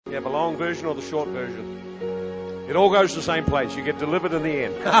You have a long version or the short version? It all goes to the same place. You get delivered in the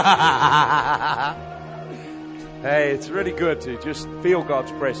end. Hey, it's really good to just feel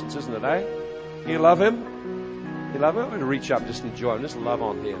God's presence, isn't it, eh? You love Him? You love Him? I'm going to reach up and just enjoy Him. Just love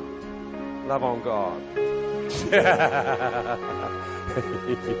on Him. Love on God.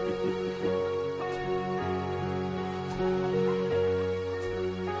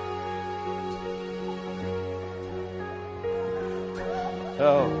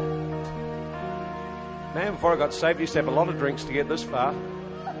 Oh. Man, before I got saved, I used to have a lot of drinks to get this far.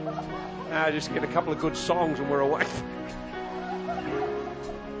 Now I just get a couple of good songs and we're away.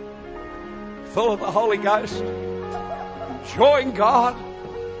 Full of the Holy Ghost. Enjoying God.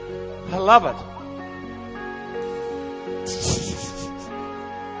 I love it.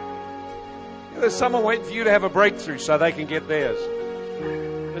 There's someone waiting for you to have a breakthrough so they can get theirs.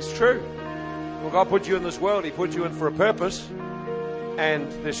 It's true. Well, God put you in this world. He put you in for a purpose.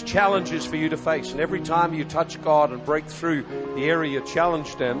 And there's challenges for you to face. And every time you touch God and break through the area you're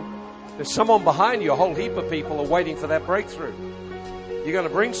challenged in, there's someone behind you, a whole heap of people are waiting for that breakthrough. You're going to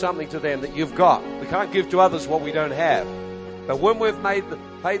bring something to them that you've got. We can't give to others what we don't have. But when we've paid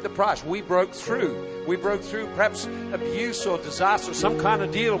the price, we broke through. We broke through perhaps abuse or disaster, some kind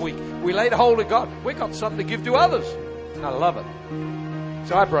of deal. We laid hold of God. We got something to give to others. I love it.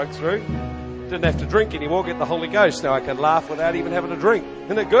 So I broke through. Didn't have to drink anymore, get the Holy Ghost. Now I can laugh without even having a drink.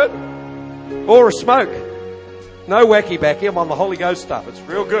 Isn't it good? Or a smoke. No wacky backy. I'm on the Holy Ghost stuff. It's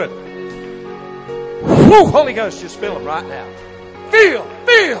real good. Woo, Holy Ghost, just feel Him right now. Feel.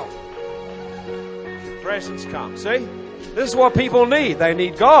 Your presence comes. See? This is what people need. They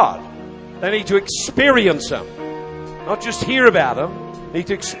need God. They need to experience Him. Not just hear about Him. They need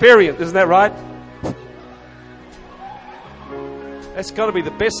to experience. Isn't that right? That's got to be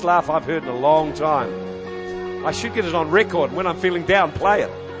the best laugh I've heard in a long time. I should get it on record. When I'm feeling down, play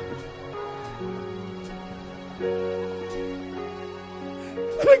it.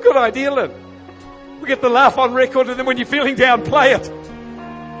 Isn't that a good idea, Lynn? We get the laugh on record, and then when you're feeling down, play it.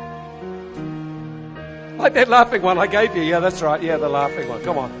 Like that laughing one I gave you. Yeah, that's right. Yeah, the laughing one.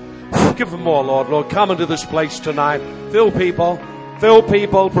 Come on. Give them more, Lord. Lord, come into this place tonight. Fill people.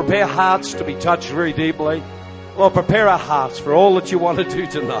 Prepare hearts to be touched very deeply. Lord, prepare our hearts for all that you want to do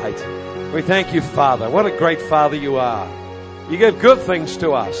tonight. We thank you, Father. What a great Father you are. You gave good things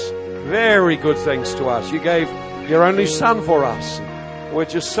to us. Very good things to us. You gave your only Son for us. We're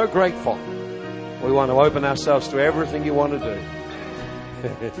just so grateful. We want to open ourselves to everything you want to do.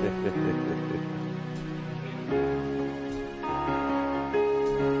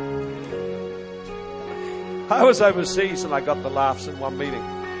 I was overseas and I got the laughs in one meeting.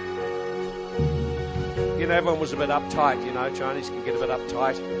 You know, everyone was a bit uptight, you know. Chinese can get a bit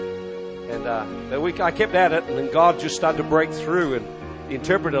uptight. And I kept at it, and then God just started to break through, and the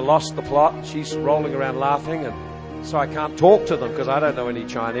interpreter lost the plot. She's rolling around laughing, and so I can't talk to them because I don't know any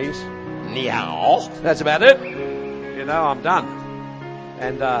Chinese. Niao. That's about it. You know, I'm done.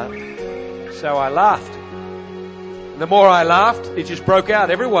 And so I laughed. And the more I laughed, it just broke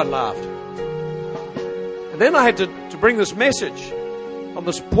out. Everyone laughed. And then I had to bring this message on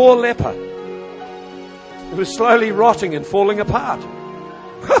this poor leper who was slowly rotting and falling apart.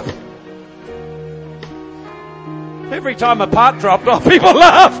 Every time a part dropped off, people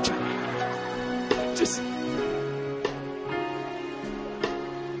laughed.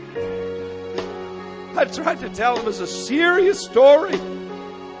 I tried to tell them as a serious story.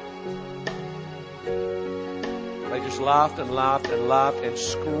 They just laughed and laughed and laughed and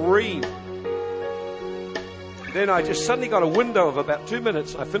screamed. Then I just suddenly got a window of about 2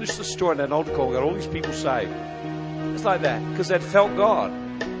 minutes. I finished the story and an altar call, got all these people saved. It's like that, because they'd felt God.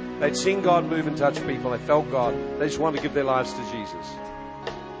 They'd seen God move and touch people. They felt God. They just wanted to give their lives to Jesus.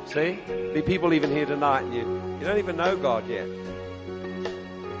 See? There are people even here tonight, and you don't even know God yet.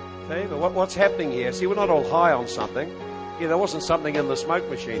 See? But what's happening here? See, we're not all high on something. Yeah, there wasn't something in the smoke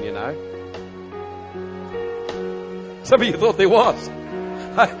machine, you know. Some of you thought there was.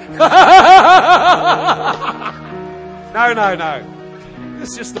 No.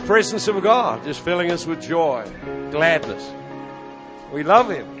 It's just the presence of God, just filling us with joy, gladness. We love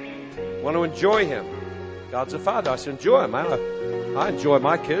Him. Want to enjoy Him. God's a Father. I say enjoy Him. I enjoy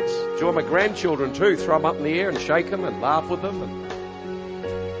my kids. Enjoy my grandchildren too. Throw them up in the air and shake them and laugh with them and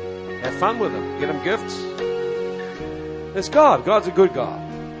have fun with them. Get them gifts. It's God. God's a good God.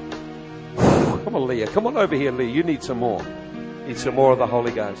 Come on, Leah. Come on over here, Leah. You need some more. Need some more of the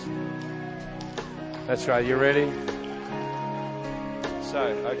Holy Ghost. That's right. You ready? So,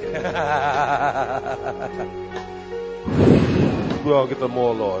 okay. Well, get them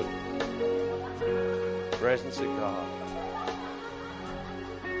more, Lord. Presence of God.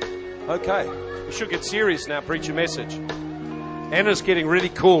 Okay, we should get serious now, preach a message. Anna's getting really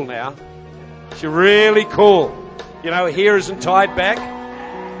cool now. She's really cool. You know, her hair isn't tied back.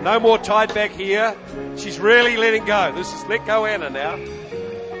 No more tied back here. She's really letting go. This is let go Anna now.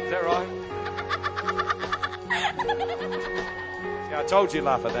 Is that right? Yeah, I told you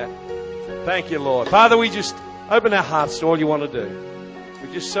laugh at that. Thank you, Lord. Father, we just open our hearts to all you want to do.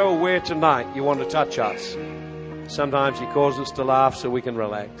 We're just so aware tonight you want to touch us. Sometimes you cause us to laugh so we can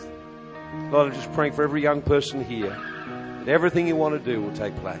relax. Lord, I'm just praying for every young person here that everything you want to do will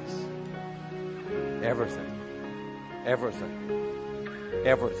take place. Everything. Everything.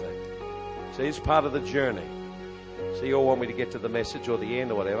 Everything. See, it's part of the journey. So you all want me to get to the message or the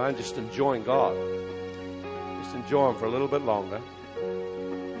end or whatever. I'm just enjoying God. Just enjoy Him for a little bit longer.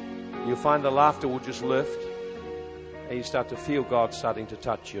 You'll find the laughter will just lift. And you start to feel God starting to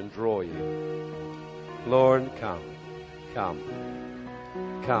touch you and draw you. Lord, come. Come.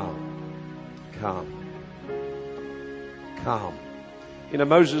 Come. Come. Come. You know,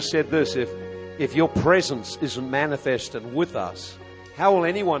 Moses said this, if your presence isn't manifested with us, how will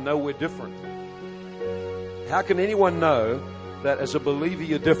anyone know we're different? How can anyone know that as a believer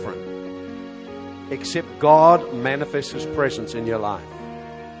you're different? Except God manifests His presence in your life.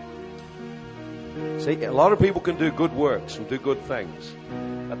 See, a lot of people can do good works and do good things.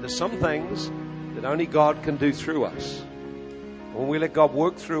 But there's some things that only God can do through us. When we let God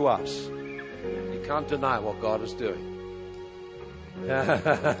work through us, you can't deny what God is doing.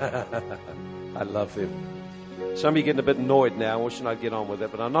 I love Him. Some of you are getting a bit annoyed now, wishing I'd get on with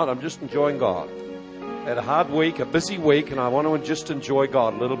it, but I'm not. I'm just enjoying God. I had a hard week, a busy week, and I want to just enjoy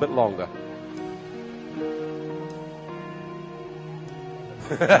God a little bit longer.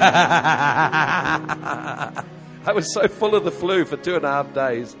 I was so full of the flu for 2.5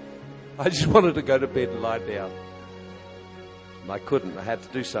 days. I just wanted to go to bed and lie down. And I couldn't. I had to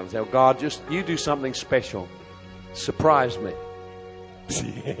do something. Oh, God, just you do something special. Surprise me.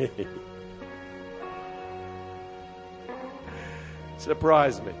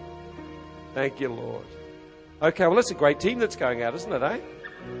 Surprise me. Thank you, Lord. Okay, well, that's a great team that's going out, isn't it, eh?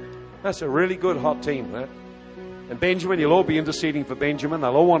 That's a really good, hot team, eh? And Benjamin, you'll all be interceding for Benjamin.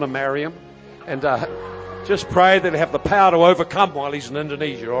 They'll all want to marry him. And just pray that he'll have the power to overcome while he's in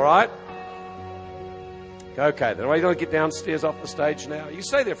Indonesia, all right? Okay, then. Are you going to get downstairs off the stage now? You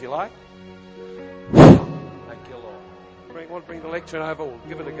stay there if you like. Thank you, Lord. Want to bring the lectern over? We'll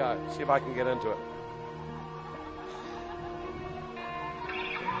give it a go. See if I can get into it.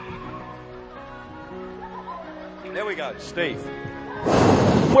 There we go, Steve.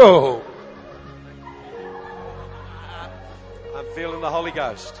 Whoa. I'm feeling the Holy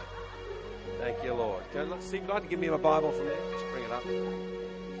Ghost. Thank you, Lord. Steve, would you like to give me my Bible from there? Just bring it up.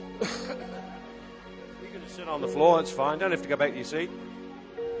 You can just sit on the floor. It's fine. Don't have to go back to your seat.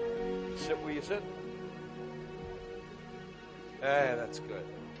 Sit where you sit. Yeah, that's good.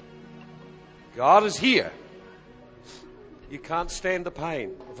 God is here. You can't stand the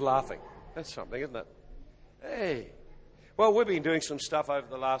pain of laughing. That's something, isn't it? Hey. Well, we've been doing some stuff over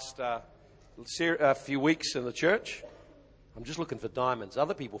the last few weeks in the church. I'm just looking for diamonds.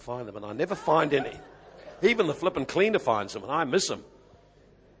 Other people find them, and I never find any. Even the flippin' cleaner finds them, and I miss them.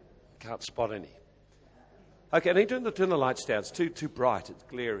 Can't spot any. Okay, I need to turn the lights down. It's too bright. It's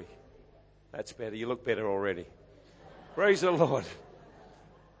glary. That's better. You look better already. Praise the Lord.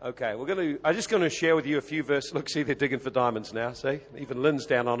 Okay, I'm just going to share with you a few verses. Look, see, they're digging for diamonds now. See, even Lynn's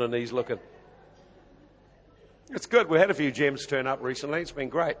down on her knees looking. It's good. We had a few gems turn up recently. It's been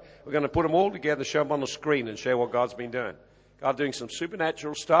great. We're going to put them all together, show them on the screen, and show what God's been doing. God doing some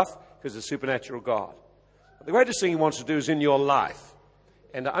supernatural stuff because it's supernatural God. But the greatest thing He wants to do is in your life.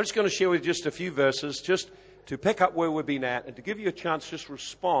 And I'm just going to share with you just a few verses just to pick up where we've been at and to give you a chance to just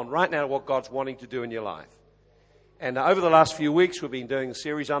respond right now to what God's wanting to do in your life. And over the last few weeks, we've been doing the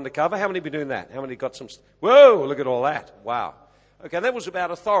series Undercover. How many have been doing that? How many got some? Whoa, look at all that. Wow. Okay, that was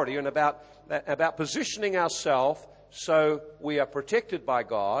about authority and about positioning ourselves so we are protected by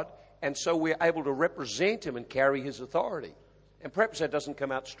God and so we're able to represent Him and carry His authority. And perhaps that doesn't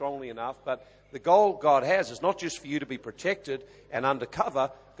come out strongly enough, but the goal God has is not just for you to be protected and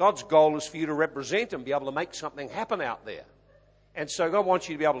undercover. God's goal is for you to represent Him, be able to make something happen out there. And so God wants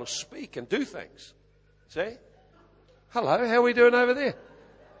you to be able to speak and do things. See? Hello, how are we doing over there?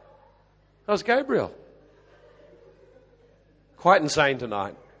 How's Gabriel? Quite insane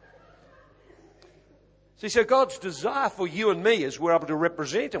tonight. See, so God's desire for you and me is we're able to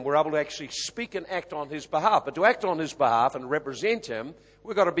represent Him. We're able to actually speak and act on His behalf. But to act on His behalf and represent Him,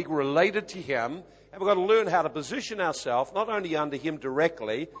 we've got to be related to Him. And we've got to learn how to position ourselves, not only under Him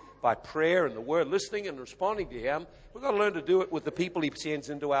directly, by prayer and the Word, listening and responding to Him. We've got to learn to do it with the people He sends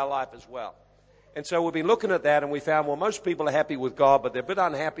into our life as well. And so we've been looking at that, and we found, well, most people are happy with God, but they're a bit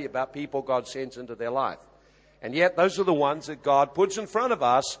unhappy about people God sends into their life. And yet those are the ones that God puts in front of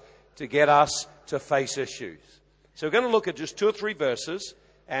us to get us to face issues. So we're going to look at just 2 or 3 verses,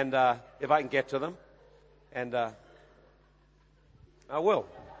 and if I can get to them. And I will.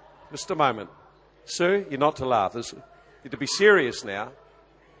 Just a moment. Sir, you're not to laugh. You're to be serious now.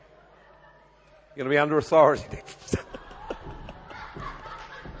 You're going to be under authority.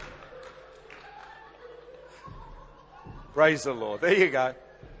 Praise the Lord. There you go.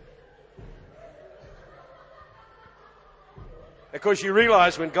 Of course, you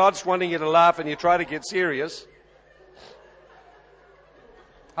realize when God's wanting you to laugh and you try to get serious,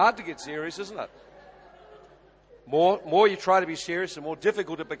 hard to get serious, isn't it? More you try to be serious, the more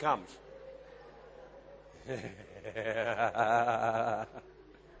difficult it becomes.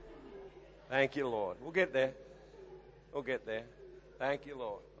 Thank you, Lord. We'll get there. We'll get there. Thank you,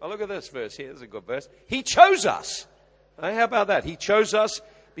 Lord. Oh, look at this verse here. This is a good verse. He chose us. Hey, how about that? He chose us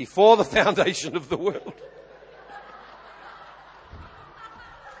before the foundation of the world.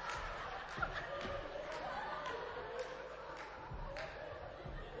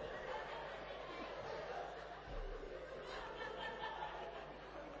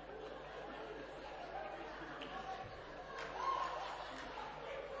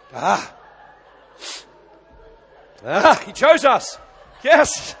 He chose us.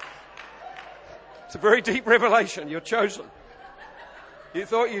 Yes. It's a very deep revelation. You're chosen. You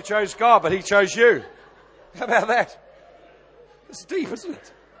thought you chose God, but He chose you. How about that? It's deep, isn't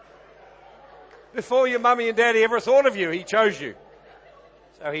it? Before your mummy and daddy ever thought of you, He chose you.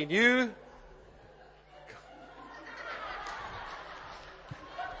 So He knew. I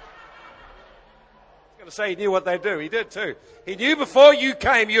was going to say He knew what they'd do. He did too. He knew before you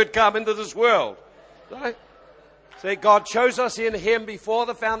came, you'd come into this world. Right? See, God chose us in Him before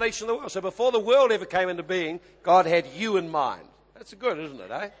the foundation of the world. So before the world ever came into being, God had you in mind. That's good, isn't it,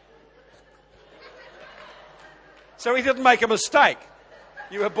 eh? So He didn't make a mistake.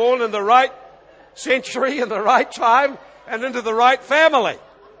 You were born in the right century, in the right time, and into the right family.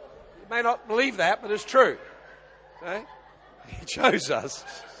 You may not believe that, but it's true. Eh? He chose us.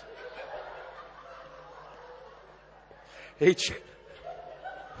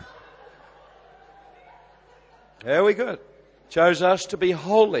 Very good. Chose us to be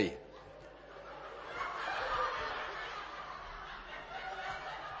holy.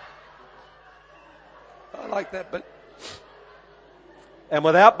 I like that bit. And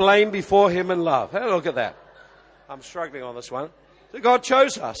without blame before Him in love. Hey, look at that. I'm struggling on this one. So God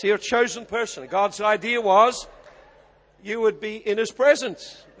chose us. You're a chosen person. God's idea was you would be in His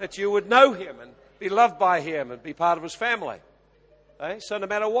presence, that you would know Him and be loved by Him and be part of His family. Okay? So no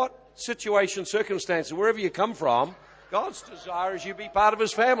matter what situation, circumstances, wherever you come from, God's desire is you be part of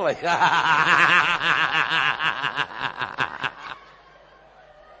His family.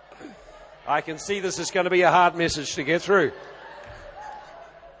 I can see this is going to be a hard message to get through.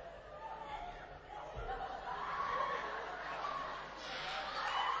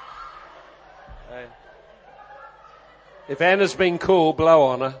 If Anna's been cool, blow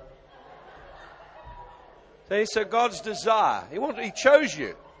on her. See, so God's desire. He chose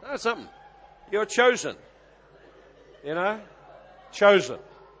you. That's something. You're chosen. You know? Chosen.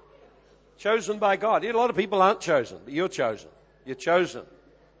 Chosen by God. A lot of people aren't chosen, but you're chosen. You're chosen.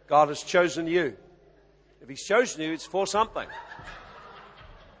 God has chosen you. If He's chosen you, it's for something.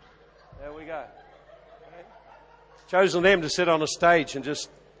 There we go. Okay. Chosen them to sit on a stage and just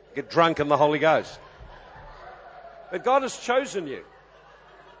get drunk in the Holy Ghost. But God has chosen you.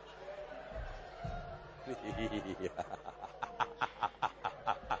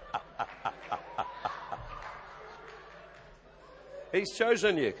 He's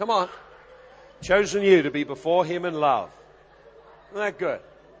chosen you. Come on. Chosen you to be before Him in love. Isn't that good?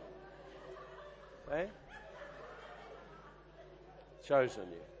 Eh? Chosen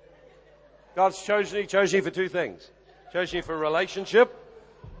you. God's chosen you. He chose you for 2 things. Chosen you for a relationship,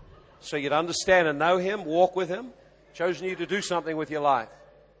 so you'd understand and know Him, walk with Him. Chosen you to do something with your life.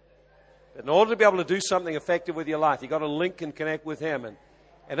 But in order to be able to do something effective with your life, you've got to link and connect with Him.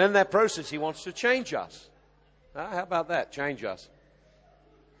 And in that process, He wants to change us. How about that? Change us.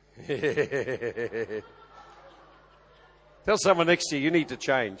 Tell someone next to you, you need to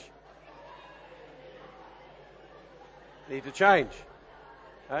change. Need to change.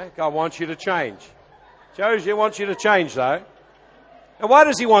 Okay? God wants you to change. He wants you to change, though. And why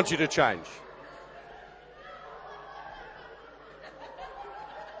does He want you to change?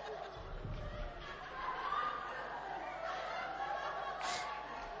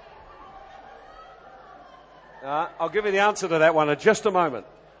 I'll give you the answer to that one in just a moment.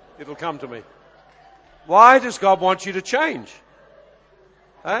 It'll come to me. Why does God want you to change?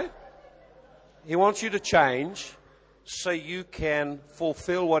 Eh? He wants you to change so you can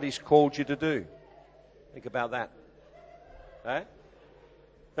fulfill what He's called you to do. Think about that.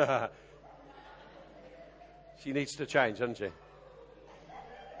 Eh? She needs to change, doesn't she?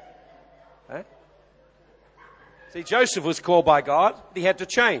 Eh? See, Joseph was called by God. He had to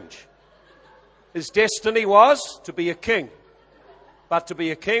change. His destiny was to be a king. But to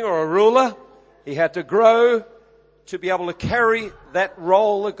be a king or a ruler, he had to grow to be able to carry that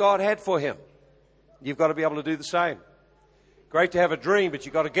role that God had for him. You've got to be able to do the same. Great to have a dream, but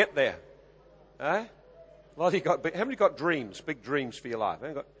you've got to get there. Eh? How many got dreams, big dreams for your life?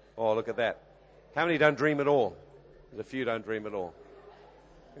 Oh, look at that. How many don't dream at all? There's a few don't dream at all.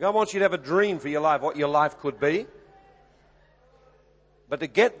 God wants you to have a dream for your life, what your life could be. But to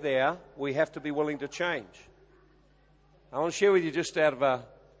get there, we have to be willing to change. I want to share with you just out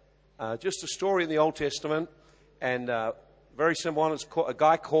of just a story in the Old Testament, and very simple one. It's a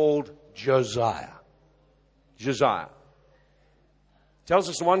guy called Josiah. Josiah. Tells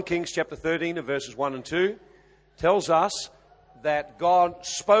us in 1 Kings chapter 13 and verses 1 and 2, tells us that God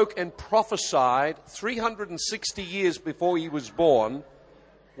spoke and prophesied 360 years before he was born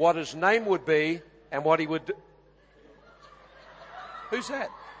what his name would be and what he would do. Who's that?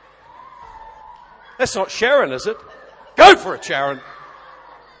 That's not Sharon, is it? Go for it, Sharon.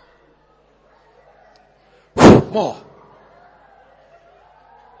 More.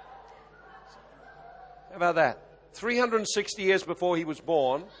 How about that? 360 years before he was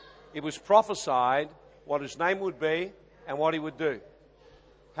born, it was prophesied what his name would be and what he would do.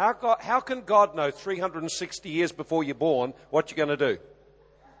 How can God know 360 years before you're born what you're going to do?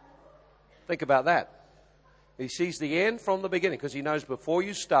 Think about that. He sees the end from the beginning because he knows before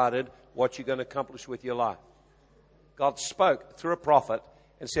you started what you're going to accomplish with your life. God spoke through a prophet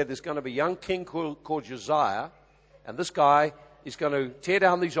and said there's going to be a young king called Josiah, and this guy is going to tear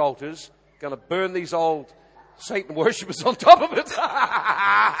down these altars, going to burn these old Satan worshippers on top of it.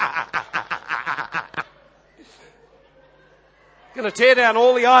 Going to tear down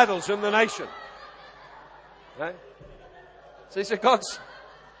all the idols in the nation. Okay? So he said, God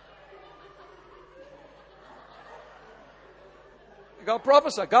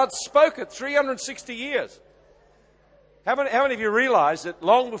prophesied. God spoke it 360 years. How many of you realize that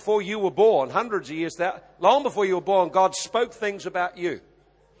long before you were born, hundreds of years, long before you were born, God spoke things about you?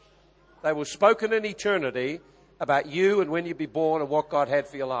 They were spoken in eternity about you and when you'd be born and what God had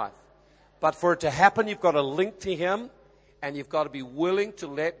for your life. But for it to happen, you've got to link to Him and you've got to be willing to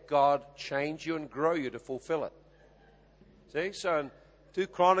let God change you and grow you to fulfill it. See? So in 2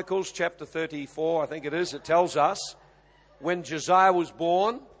 Chronicles chapter 34, I think it is, it tells us when Josiah was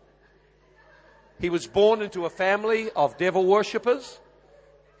born, he was born into a family of devil worshippers.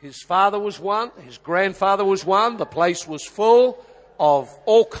 His father was one. His grandfather was one. The place was full of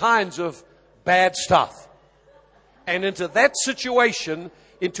all kinds of bad stuff. And into that situation,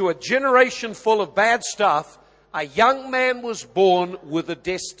 into a generation full of bad stuff, a young man was born with a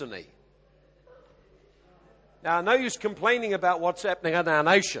destiny. Now, I know you're complaining about what's happening in our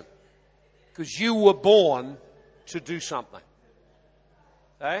nation because you were born to do something.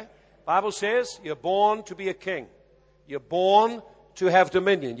 Okay? Bible says you're born to be a king. You're born to have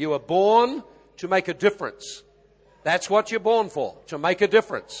dominion. You are born to make a difference. That's what you're born for, to make a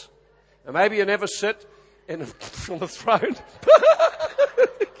difference. And maybe you never sit on the throne.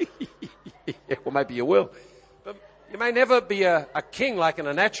 Well, maybe you will. But you may never be a king like in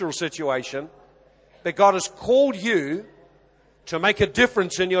a natural situation. But God has called you to make a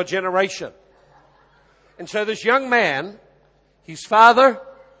difference in your generation. And so this young man, his father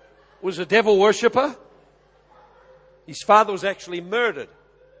was a devil worshipper. His father was actually murdered.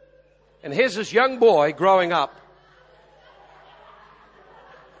 And here's this young boy growing up.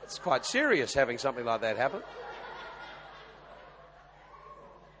 It's quite serious having something like that happen.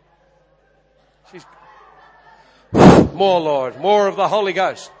 More, Lord, more of the Holy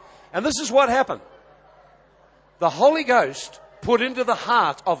Ghost. And this is what happened. The Holy Ghost put into the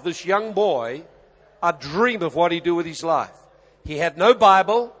heart of this young boy a dream of what he'd do with his life. He had no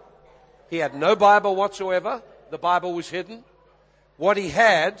Bible. He had no Bible whatsoever. The Bible was hidden. What he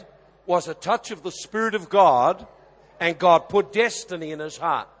had was a touch of the Spirit of God, and God put destiny in his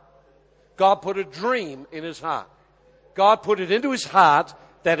heart. God put a dream in his heart. God put it into his heart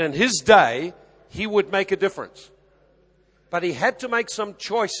that in his day he would make a difference. But he had to make some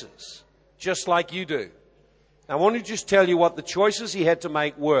choices, just like you do. I want to just tell you what the choices he had to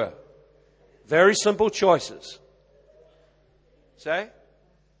make were. Very simple choices.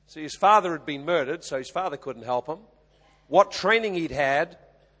 See, his father had been murdered, so his father couldn't help him. What training he'd had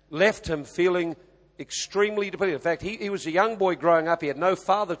left him feeling extremely depleted. In fact, he was a young boy growing up. He had no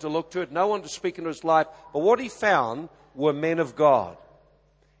father to look to, no one to speak into his life. But what he found were men of God.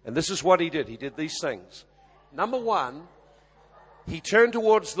 And this is what he did. He did these things. Number one, he turned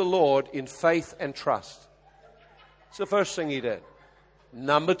towards the Lord in faith and trust. It's the first thing he did.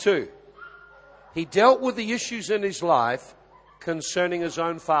 Number two, he dealt with the issues in his life concerning his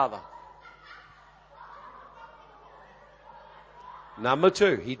own father. Number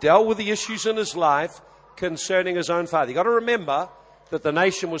two, he dealt with the issues in his life concerning his own father. You've got to remember that the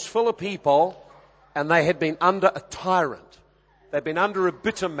nation was full of people and they had been under a tyrant. They'd been under a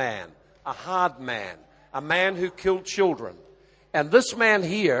bitter man, a hard man, a man who killed children. And this man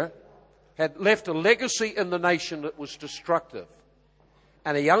here had left a legacy in the nation that was destructive.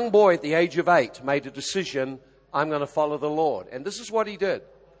 And a young boy at the age of 8 made a decision, I'm going to follow the Lord. And this is what he did.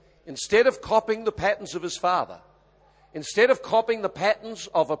 Instead of copying the patterns of his father, instead of copying the patterns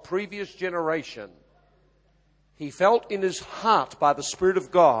of a previous generation, he felt in his heart by the Spirit of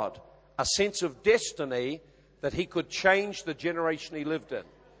God a sense of destiny that he could change the generation he lived in.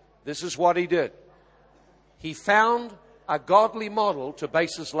 This is what he did. He found a godly model to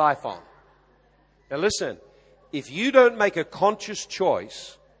base his life on. Now listen, if you don't make a conscious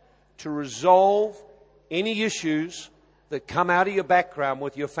choice to resolve any issues that come out of your background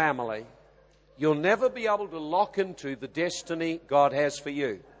with your family, you'll never be able to lock into the destiny God has for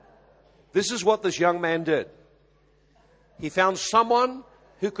you. This is what this young man did. He found someone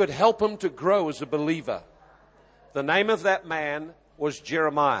who could help him to grow as a believer. The name of that man was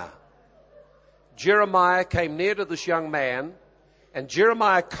Jeremiah. Jeremiah came near to this young man, and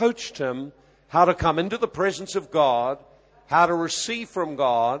Jeremiah coached him how to come into the presence of God, how to receive from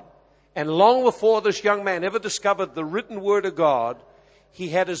God. And long before this young man ever discovered the written word of God, he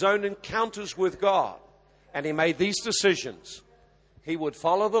had his own encounters with God. And he made these decisions. He would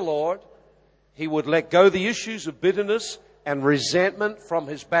follow the Lord. He would let go the issues of bitterness and resentment from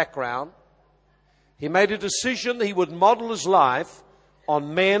his background. He made a decision that he would model his life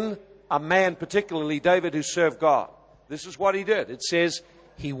on men, a man particularly David, who served God. This is what he did. It says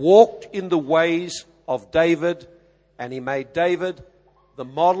he walked in the ways of David, and he made David the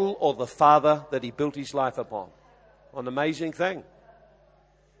model or the father that he built his life upon. An amazing thing.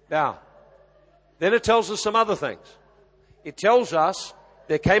 Now, then it tells us some other things. It tells us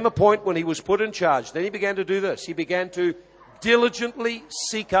there came a point when he was put in charge. Then he began to do this. He began to diligently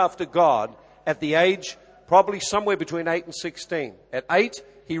seek after God at the age probably somewhere between 8 and 16. At 8,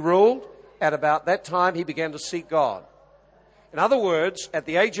 he ruled. At about that time, he began to seek God. In other words, at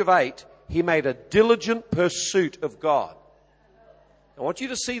the age of 8, he made a diligent pursuit of God. I want you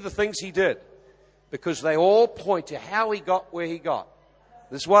to see the things he did, because they all point to how he got where he got.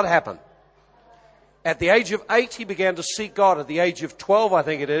 This is what happened. At the age of 8, he began to seek God. At the age of 12, I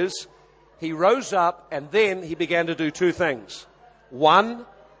think it is, he rose up, and then he began to do two things. One,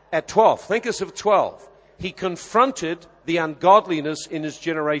 at 12, think of 12, he confronted the ungodliness in his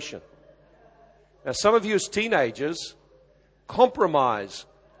generation. Now, some of you as teenagers compromise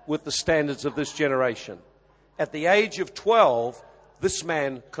with the standards of this generation. At the age of 12, this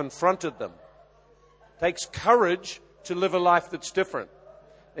man confronted them. It takes courage to live a life that's different.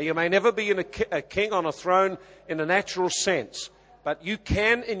 Now, you may never be a king on a throne in a natural sense, but you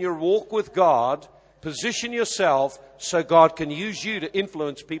can, in your walk with God, position yourself so God can use you to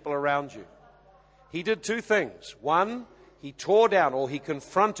influence people around you. He did two things. One, he tore down, or he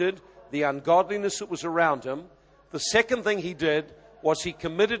confronted the ungodliness that was around him. The second thing he did was he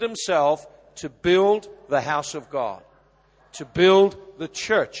committed himself to build the house of God, to build the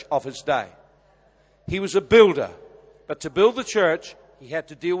church of his day. He was a builder, but to build the church, he had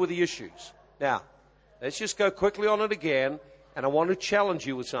to deal with the issues. Now, let's just go quickly on it again, and I want to challenge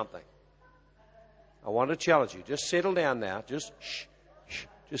you with something. I want to challenge you. Just settle down now. Just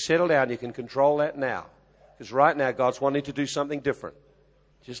settle down. You can control that now. Because right now, God's wanting to do something different.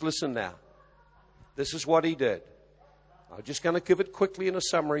 Just listen now. This is what he did. I'm just going to give it quickly in a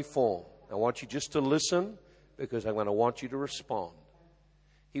summary form. I want you just to listen, because I'm going to want you to respond.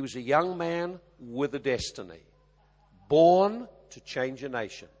 He was a young man with a destiny, born to change a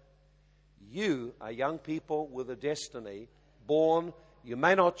nation. You are young people with a destiny, born. You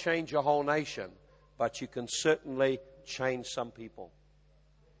may not change a whole nation, but you can certainly change some people.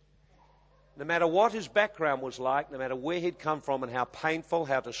 No matter what his background was like, no matter where he'd come from and how painful,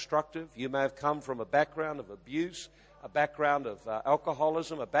 how destructive, you may have come from a background of abuse, a background of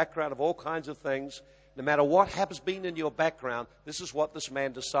alcoholism, a background of all kinds of things. No matter what has been in your background, this is what this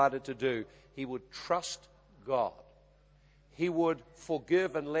man decided to do. He would trust God. he would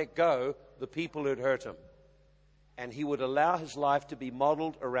forgive and let go the people who'd hurt him. And he would allow his life to be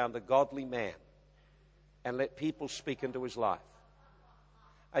modeled around a godly man and let people speak into his life.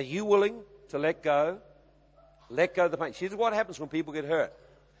 Are you willing to let go of the pain? See, this is what happens when people get hurt.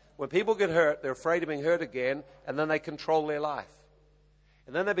 When people get hurt, they're afraid of being hurt again, and then they control their life.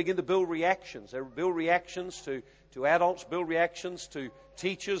 And then they begin to build reactions. They build reactions to adults, build reactions to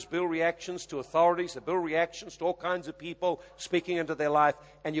teachers, build reactions to authorities, they build reactions to all kinds of people speaking into their life.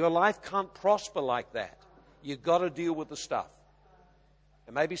 And your life can't prosper like that. You've got to deal with the stuff.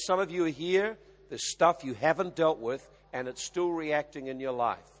 And maybe some of you are here, there's stuff you haven't dealt with, and it's still reacting in your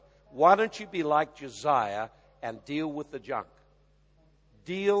life. Why don't you be like Josiah and deal with the junk?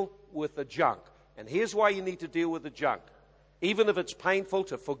 Deal with the junk. And here's why you need to deal with the junk. Even if it's painful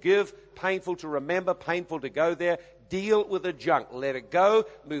to forgive, painful to remember, painful to go there, deal with the junk. Let it go.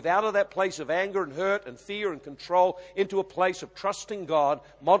 Move out of that place of anger and hurt and fear and control into a place of trusting God,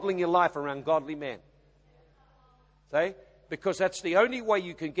 modeling your life around godly men. See? Because that's the only way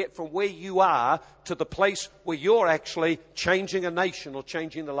you can get from where you are to the place where you're actually changing a nation or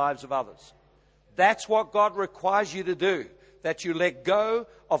changing the lives of others. That's what God requires you to do. That you let go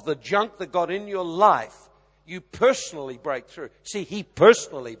of the junk that got in your life. You personally break through. See, he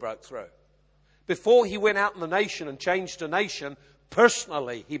personally broke through. Before he went out in the nation and changed a nation,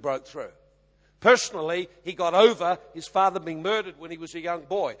 personally he broke through. Personally, he got over his father being murdered when he was a young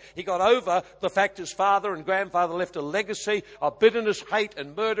boy. He got over the fact his father and grandfather left a legacy of bitterness, hate,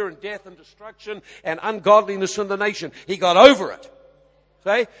 and murder, and death, and destruction, and ungodliness in the nation. He got over it.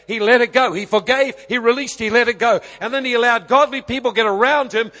 See? He let it go. He forgave, he released, he let it go. And then he allowed godly people get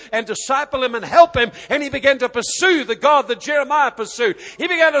around him and disciple him and help him. And he began to pursue the God that Jeremiah pursued. He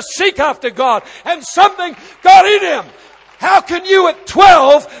began to seek after God. And something got in him. How can you at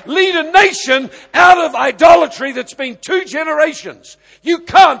 12 lead a nation out of idolatry that's been 2 generations? You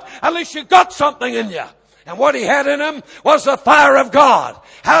can't unless you've got something in you. And what he had in him was the fire of God.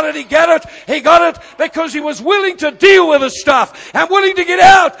 How did he get it? He got it because he was willing to deal with the stuff and willing to get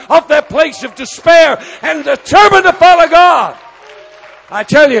out of that place of despair and determined to follow God. I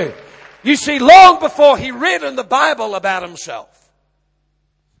tell you, you see, long before he read in the Bible about himself,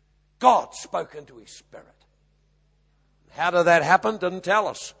 God spoke into his spirit. How did that happen? Didn't tell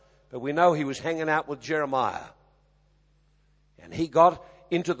us. But we know he was hanging out with Jeremiah. And he got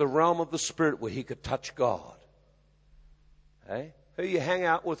into the realm of the Spirit where he could touch God. Hey? Who you hang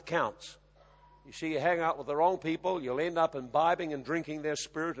out with counts. You see, you hang out with the wrong people, you'll end up imbibing and drinking their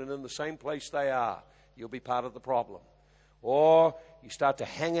spirit, and in the same place they are, you'll be part of the problem. Or you start to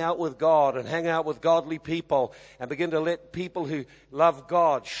hang out with God and hang out with godly people and begin to let people who love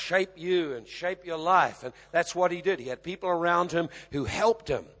God shape you and shape your life. And that's what he did. He had people around him who helped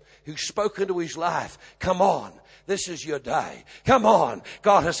him, who spoke into his life. Come on. This is your day. Come on.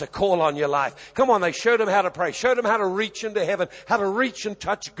 God has a call on your life. Come on. They showed him how to pray, showed him how to reach into heaven, how to reach and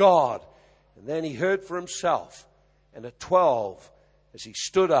touch God. And then he heard for himself. And at 12, as he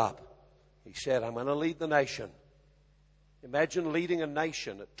stood up, he said, I'm going to lead the nation. Imagine leading a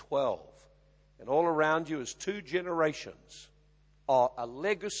nation at 12. And all around you is 2 generations of a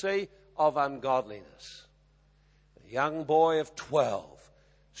legacy of ungodliness. A young boy of 12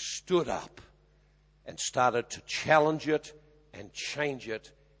 stood up and started to challenge it and change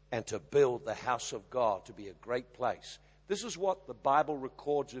it and to build the house of God to be a great place. This is what the Bible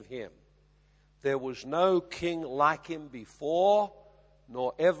records of him. There was no king like him before,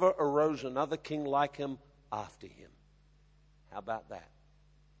 nor ever arose another king like him after him. How about that?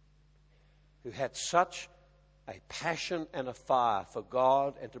 Who had such a passion and a fire for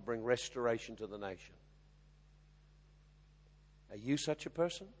God and to bring restoration to the nation. Are you such a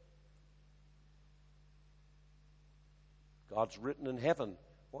person? God's written in heaven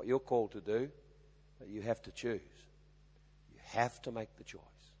what you're called to do, but you have to choose. You have to make the choice.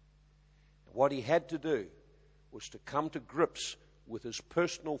 And what he had to do was to come to grips with his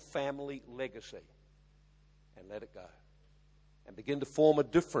personal family legacy and let it go. And begin to form a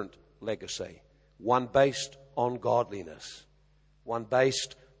different legacy. One based on godliness. One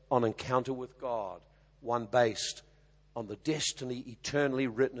based on encounter with God. One based on the destiny eternally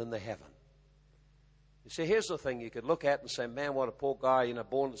written in the heaven. You see, here's the thing you could look at and say, man, what a poor guy,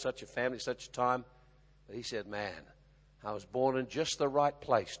 born in such a family, such a time. But he said, man, I was born in just the right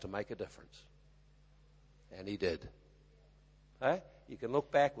place to make a difference. And he did. Hey? You can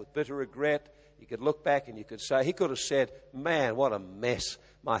look back with bitter regret. You could look back and you could say, he could have said, man, what a mess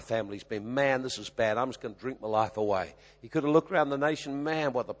my family's been. Man, this is bad. I'm just going to drink my life away. He could have looked around the nation,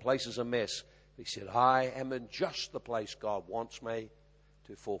 man, what the place is a mess. He said, I am in just the place God wants me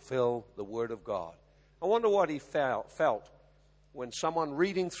to fulfill the word of God. I wonder what he felt when someone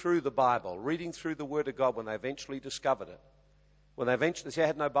reading through the Bible, reading through the Word of God, when they eventually discovered it, when they eventually, see, I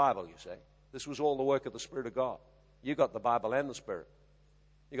had no Bible, you see. This was all the work of the Spirit of God. You got the Bible and the Spirit.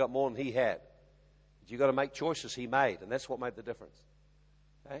 You got more than he had. But you got to make choices he made, and that's what made the difference.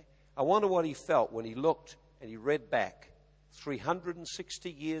 Okay? I wonder what he felt when he looked and he read back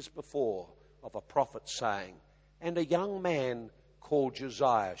 360 years before of a prophet saying, "And a young man called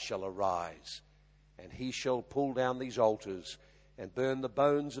Josiah shall arise, and he shall pull down these altars and burn the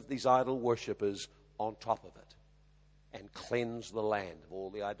bones of these idol worshippers on top of it, and cleanse the land of all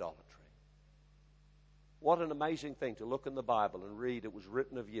the idolatry." What an amazing thing to look in the Bible and read it was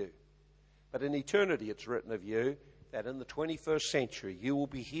written of you. But in eternity it's written of you that in the 21st century you will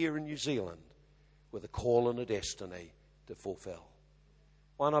be here in New Zealand with a call and a destiny to fulfill.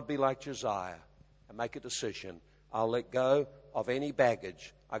 Why not be like Josiah and make a decision? I'll let go of any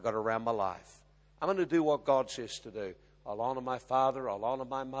baggage I got around my life. I'm going to do what God says to do. I'll honor my father. I'll honor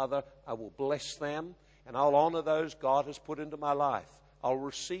my mother. I will bless them. And I'll honor those God has put into my life. I'll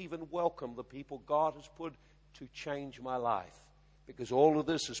receive and welcome the people God has put to change my life. Because all of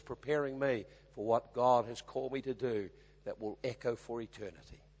this is preparing me for what God has called me to do that will echo for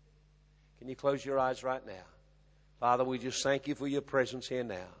eternity. Can you close your eyes right now? Father, we just thank you for your presence here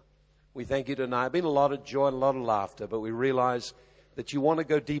now. We thank you tonight. It's been a lot of joy and a lot of laughter, but we realize that you want to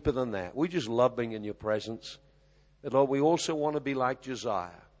go deeper than that. We just love being in your presence. But Lord, we also want to be like Josiah.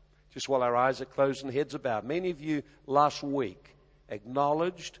 Just while our eyes are closed and heads are bowed. Many of you last week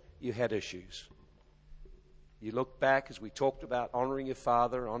acknowledged you had issues. You looked back as we talked about honoring your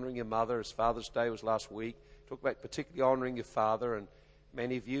father, honoring your mother, as Father's Day was last week. Talked about particularly honoring your father, and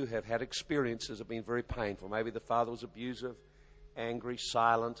many of you have had experiences that have been very painful. Maybe the father was abusive, angry,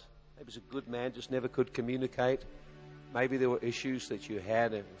 silent. Maybe he was a good man, just never could communicate. Maybe there were issues that you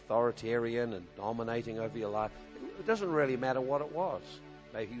had, authoritarian and dominating over your life. It doesn't really matter what it was.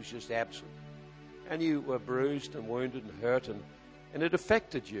 Maybe he was just absent. And you were bruised and wounded and hurt, and it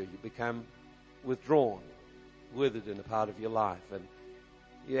affected you. You became withdrawn, withered in a part of your life. And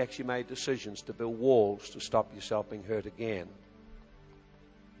you actually made decisions to build walls to stop yourself being hurt again.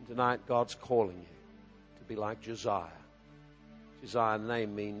 And tonight, God's calling you to be like Josiah. Josiah's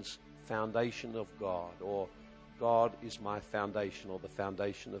name means foundation of God, or God is my foundation, or the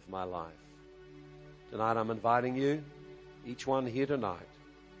foundation of my life. Tonight, I'm inviting you, each one here tonight,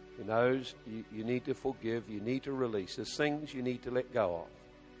 who knows you need to forgive, you need to release. There's things you need to let go of.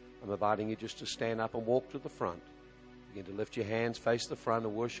 I'm inviting you just to stand up and walk to the front. Begin to lift your hands, face the front,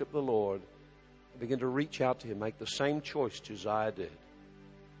 and worship the Lord. And begin to reach out to him. Make the same choice Josiah did.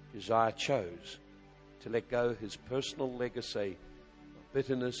 Josiah chose to let go of his personal legacy of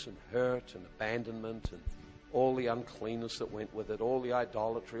bitterness and hurt and abandonment and all the uncleanness that went with it, all the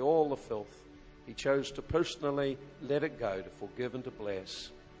idolatry, all the filth. He chose to personally let it go, to forgive and to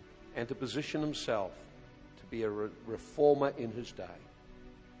bless, and to position himself to be a reformer in his day.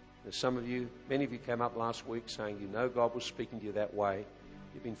 There's some of you, many of you came up last week saying you know God was speaking to you that way.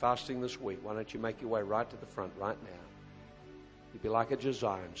 You've been fasting this week. Why don't you make your way right to the front right now? You'd be like a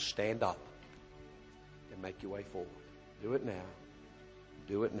Josiah and stand up and make your way forward. Do it now.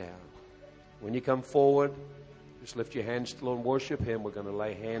 Do it now. When you come forward, just lift your hands to the Lord and worship him. We're going to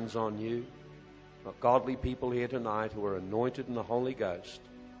lay hands on you. Got godly people here tonight who are anointed in the Holy Ghost.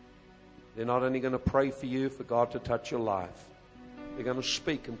 They're not only going to pray for you, for God to touch your life. They're going to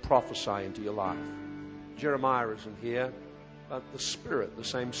speak and prophesy into your life. Jeremiah isn't here, but the Spirit, the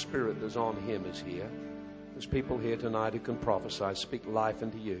same Spirit that's on him is here. There's people here tonight who can prophesy, speak life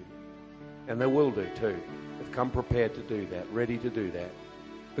into you. And they will do too. They've come prepared to do that, ready to do that.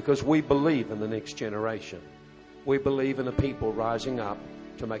 Because we believe in the next generation. We believe in a people rising up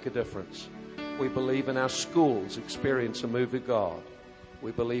to make a difference. We believe in our schools experience a move of God.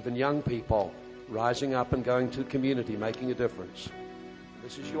 We believe in young people rising up and going to the community, making a difference.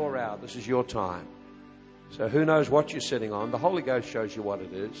 This is your hour. This is your time. So who knows what you're sitting on? The Holy Ghost shows you what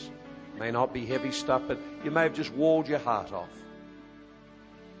it is. It may not be heavy stuff, but you may have just walled your heart off.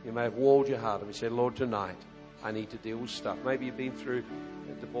 You may have walled your heart off. You said, Lord, tonight I need to deal with stuff. Maybe you've been through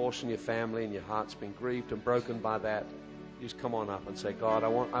a divorce in your family and your heart's been grieved and broken by that. You just come on up and say, God, I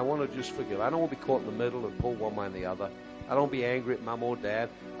want to just forgive. I don't want to be caught in the middle and pull one way and the other. I don't want to be angry at mum or dad.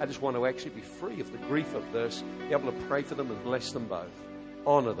 I just want to actually be free of the grief of this, be able to pray for them and bless them both.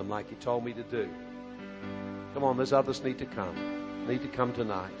 Honor them like you told me to do. Come on, there's others need to come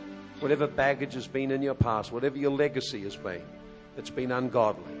tonight. Whatever baggage has been in your past, whatever your legacy has been, it's been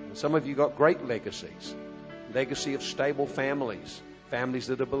ungodly. And some of you got great legacies. Legacy of stable families, families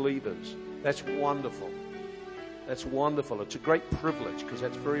that are believers. That's wonderful. That's wonderful. It's a great privilege because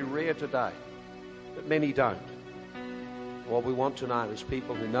that's very rare today. But many don't. What we want tonight is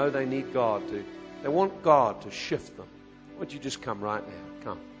people who know they need God to, they want God to shift them. Why don't you just come right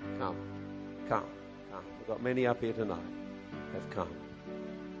now? Come. We've got many up here tonight have come.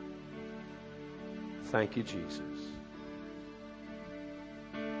 Thank you, Jesus.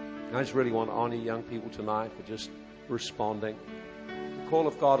 I just really want to honor young people tonight for just responding. The call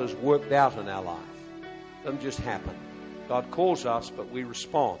of God is worked out in our life. It doesn't just happen. God calls us, but we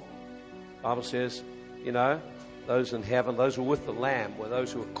respond. The Bible says, those in heaven, those who are with the Lamb, were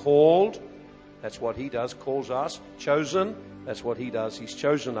those who are called. That's what He does, calls us. Chosen, that's what He does. He's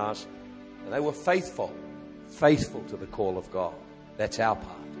chosen us. And they were faithful to the call of God. That's our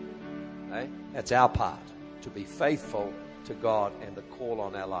part. Okay? That's our part, to be faithful to God and the call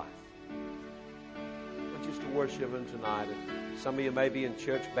on our life. I want you to worship Him tonight. And some of you may be in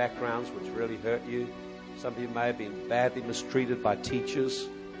church backgrounds which really hurt you. Some of you may have been badly mistreated by teachers.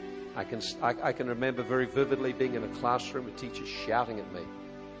 I can remember very vividly being in a classroom with teachers shouting at me,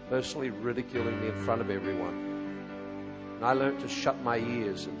 personally ridiculing me in front of everyone. And I learned to shut my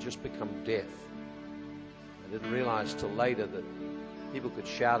ears and just become deaf. I didn't realize till later that people could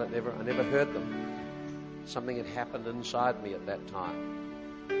shout. I never heard them. Something had happened inside me at that time.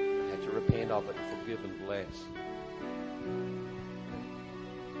 I had to repent of it and forgive and bless.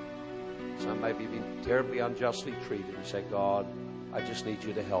 Some may be being terribly unjustly treated. You say, God, I just need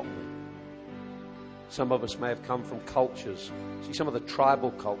you to help me. Some of us may have come from cultures. See, some of the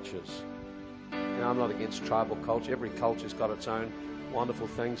tribal cultures. I'm not against tribal culture. Every culture's got its own wonderful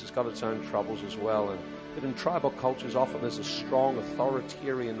things. It's got its own troubles as well. But in tribal cultures, often there's a strong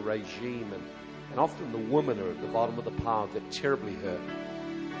authoritarian regime, and often the women are at the bottom of the pile. They're terribly hurt.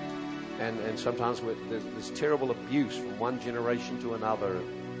 And sometimes there's terrible abuse from one generation to another.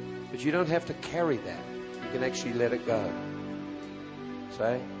 But you don't have to carry that. You can actually let it go.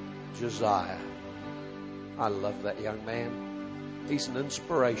 Say, Josiah. I love that young man. He's an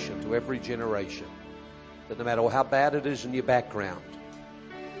inspiration to every generation. That no matter how bad it is in your background,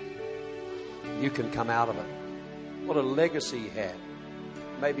 you can come out of it. What a legacy he had.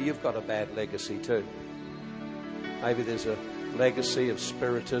 Maybe you've got a bad legacy too. Maybe there's a legacy of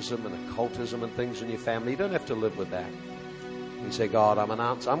spiritism and occultism and things in your family. You don't have to live with that. You say, God, I'm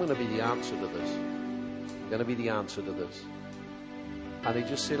going to be the answer to this. I'm going to be the answer to this. Honey,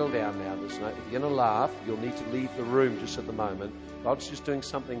 just settle down now. If you're going to laugh, you'll need to leave the room just at the moment. God's just doing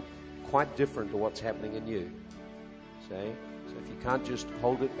something quite different to what's happening in you. See? So if you can't just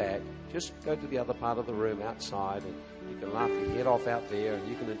hold it back, just go to the other part of the room outside, and you can laugh your head off out there, and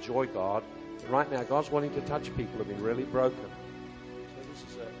you can enjoy God. And right now, God's wanting to touch people who have been really broken. So this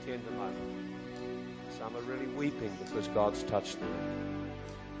is a tender moment. Some are really weeping because God's touched them.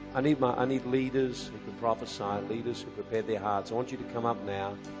 I need leaders who can prophesy, leaders who prepare their hearts. I want you to come up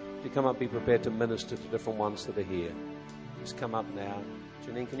now. To come up, be prepared to minister to different ones that are here. Just come up now.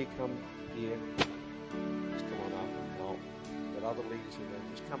 Janine, can you come here? Just come on up and help. But other leaders who know,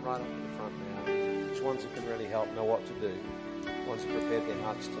 just come right up to the front now. Just ones that can really help, know what to do. Ones that prepared their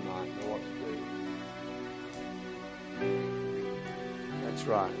hearts tonight, know what to do. That's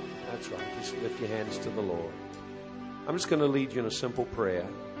right. That's right. Just lift your hands to the Lord. I'm just going to lead you in a simple prayer.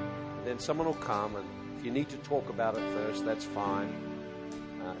 And then someone will come, and if you need to talk about it first, that's fine.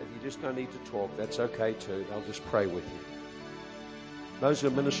 If you just don't need to talk, that's okay too. They'll just pray with you. Those who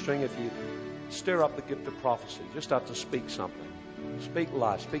are ministering, if you stir up the gift of prophecy, just start to speak something. Speak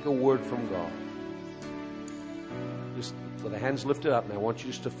life. Speak a word from God. Just with the hands lifted up now, I want you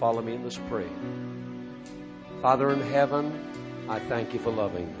just to follow me in this prayer. Father in heaven, I thank you for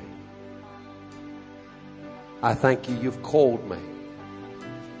loving me. I thank you, you've called me,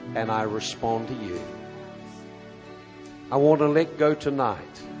 and I respond to you. I want to let go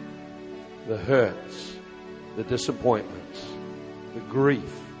tonight the hurts, the disappointments, the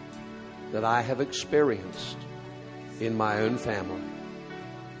grief that I have experienced in my own family.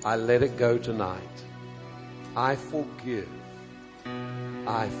 I let it go tonight. I forgive.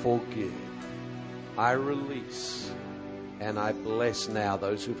 I forgive. I release, and I bless now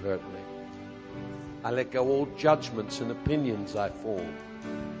those who've hurt me. I let go all judgments and opinions I formed.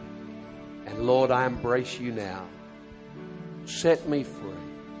 And Lord, I embrace you now. Set me free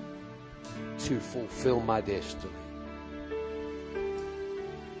to fulfill my destiny.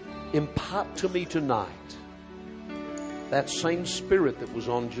 Impart to me tonight that same spirit that was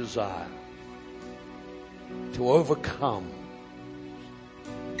on Josiah to overcome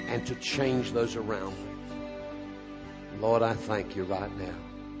and to change those around me. Lord, I thank you right now.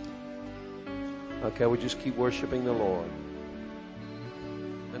 Okay, we just keep worshiping the Lord.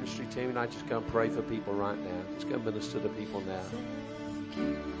 Ministry team and I just go and pray for people right now. Just go minister to people now.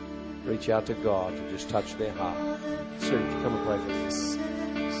 reach out to God to just touch their heart. Sue, come and pray for me.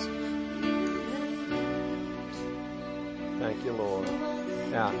 Thank you, Lord.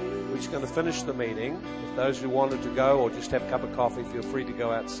 Now, we're just going to finish the meeting. If those who wanted to go or just have a cup of coffee, feel free to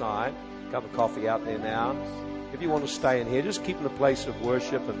go outside. Cup of coffee out there now. If you want to stay in here, just keep in a place of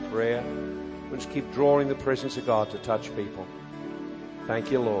worship and prayer. We'll just keep drawing the presence of God to touch people.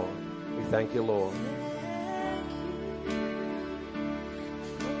 Thank you, Lord. We thank you, Lord.